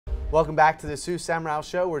Welcome back to the Sue Semrau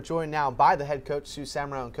Show. We're joined now by the head coach, Sue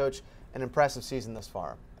Semrau, and coach, an impressive season thus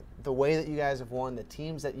far. The way that you guys have won, the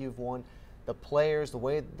teams that you've won, the players, the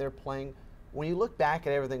way that they're playing. When you look back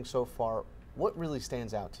at everything so far, what really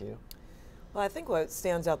stands out to you? Well, I think what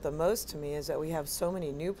stands out the most to me is that we have so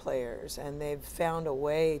many new players, and they've found a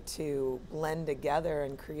way to blend together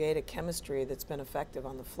and create a chemistry that's been effective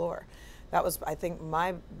on the floor. That was, I think,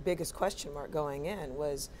 my biggest question mark going in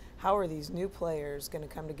was, how are these new players going to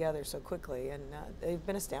come together so quickly? And they've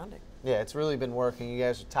been astounding. Yeah, it's really been working. You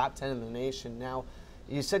guys are top 10 in the nation now.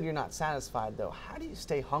 You said you're not satisfied, though. How do you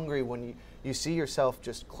stay hungry when you see yourself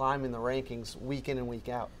just climbing the rankings week in and week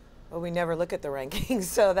out? Well, we never look at the rankings,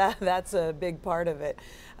 so that's a big part of it.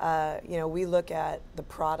 You know, we look at the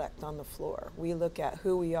product on the floor. We look at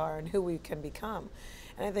who we are and who we can become.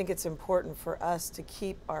 And I think it's important for us to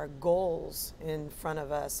keep our goals in front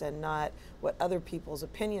of us and not what other people's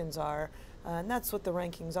opinions are. And that's what the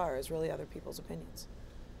rankings are, is really other people's opinions.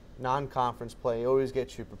 Non-conference play always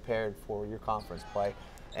gets you prepared for your conference play.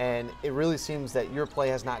 And it really seems that your play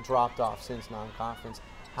has not dropped off since non-conference.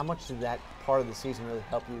 How much did that part of the season really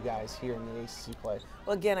help you guys here in the ACC play?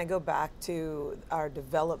 Well, again, I go back to our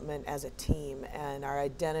development as a team and our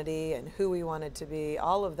identity and who we wanted to be.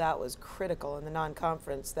 All of that was critical in the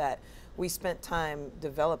non-conference, that we spent time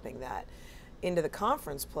developing that. Into the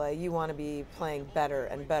conference play, you want to be playing better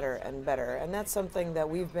and better and better. And that's something that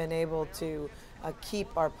we've been able to keep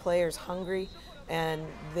our players hungry, and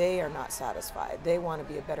they are not satisfied. They want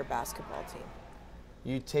to be a better basketball team.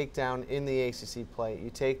 You take down, in the ACC play, you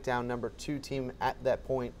take down #2 team at that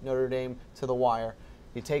point, Notre Dame, to the wire.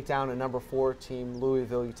 You take down a #4 team,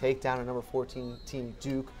 Louisville. You take down a #14 team,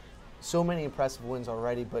 Duke. So many impressive wins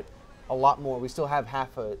already, but a lot more. We still have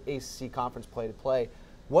half a ACC conference play to play.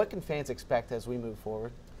 What can fans expect as we move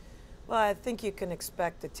forward? Well, I think you can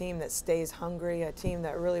expect a team that stays hungry, a team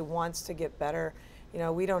that really wants to get better. You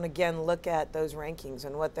know, we don't, again, look at those rankings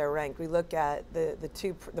and what they're ranked. We look at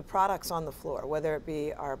the products on the floor, whether it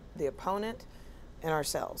be the opponent and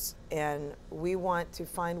ourselves. And we want to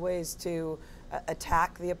find ways to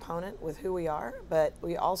attack the opponent with who we are, but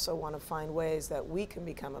we also want to find ways that we can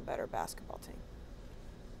become a better basketball team.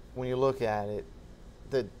 When you look at it,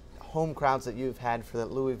 the home crowds that you've had for the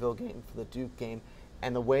Louisville game, for the Duke game,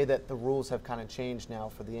 and the way that the rules have kind of changed now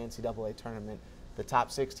for the NCAA tournament, the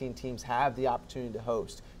top 16 teams have the opportunity to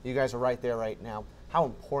host. You guys are right there right now. How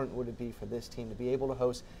important would it be for this team to be able to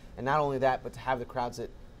host, and not only that, but to have the crowds that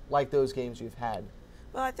like those games you've had?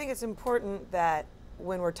 Well, I think it's important that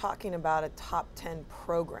when we're talking about a top 10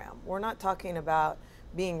 program, we're not talking about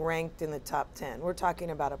being ranked in the top 10. We're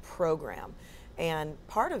talking about a program. And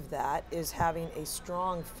part of that is having a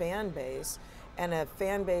strong fan base, and a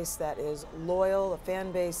fan base that is loyal, a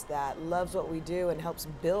fan base that loves what we do and helps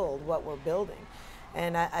build what we're building.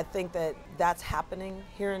 And I think that that's happening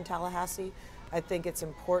here in Tallahassee. I think it's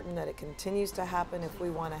important that it continues to happen if we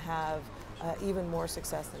want to have even more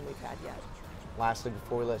success than we've had yet. Lastly,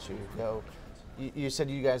 before we let you go, you said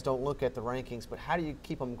you guys don't look at the rankings, but how do you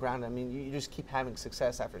keep them grounded? I mean, you just keep having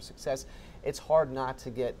success after success. It's hard not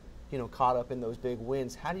to get, you know, caught up in those big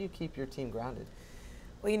wins. How do you keep your team grounded?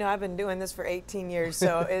 Well, you know, I've been doing this for 18 years,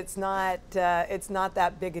 so it's not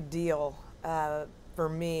that big a deal for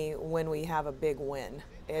me when we have a big win.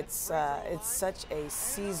 It's such a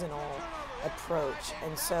seasonal approach,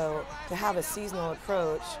 and so to have a seasonal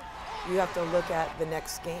approach, you have to look at the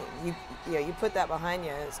next game. You put that behind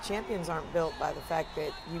you. As champions aren't built by the fact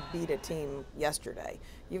that you beat a team yesterday.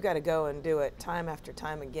 You've got to go and do it time after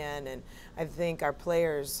time again, and I think our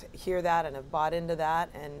players hear that and have bought into that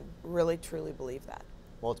and really truly believe that.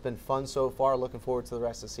 Well, it's been fun so far. Looking forward to the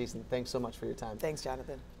rest of the season. Thanks so much for your time. Thanks,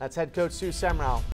 Jonathan. That's head coach Sue Semrau.